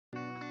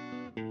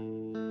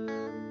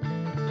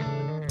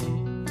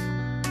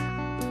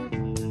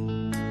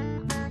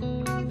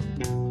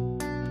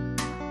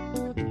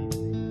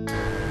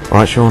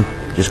Alright, Sean,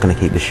 just going to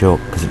keep this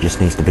short because it just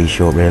needs to be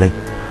short, really.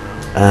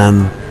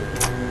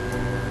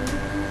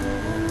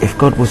 If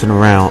God wasn't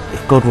around,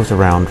 if God was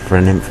around for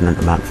an infinite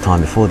amount of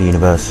time before the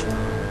universe,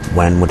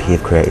 when would he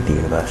have created the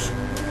universe?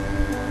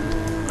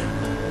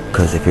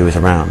 Because if he was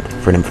around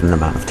for an infinite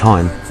amount of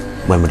time,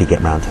 when would he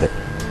get round to it?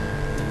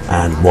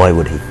 And why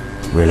would he,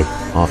 really,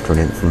 after an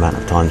infinite amount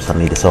of time,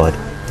 suddenly decide,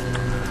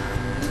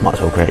 might as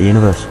well create a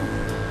universe?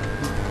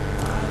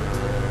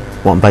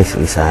 What I'm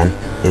basically saying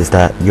is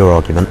that your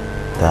argument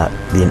that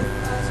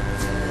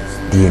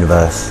the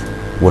universe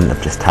wouldn't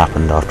have just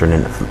happened after an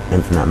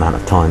infinite amount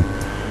of time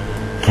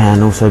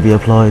can also be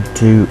applied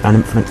to an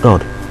infinite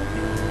God.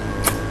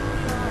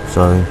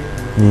 So,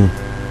 yeah.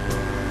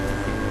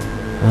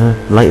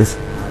 Laters.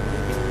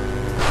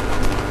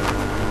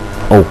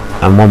 Oh,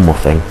 and one more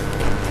thing.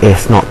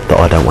 It's not that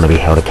I don't want to be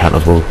held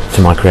accountable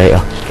to my creator.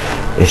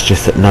 It's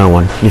just that no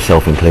one,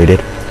 yourself included,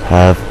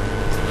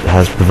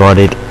 has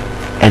provided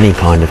any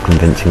kind of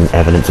convincing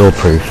evidence or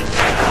proof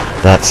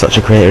that such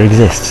a creator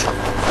exists.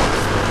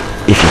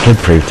 If you could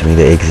prove to me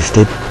that it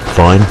existed,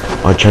 fine,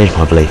 I'd change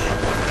my belief.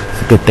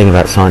 It's a good thing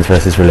about science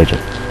versus religion.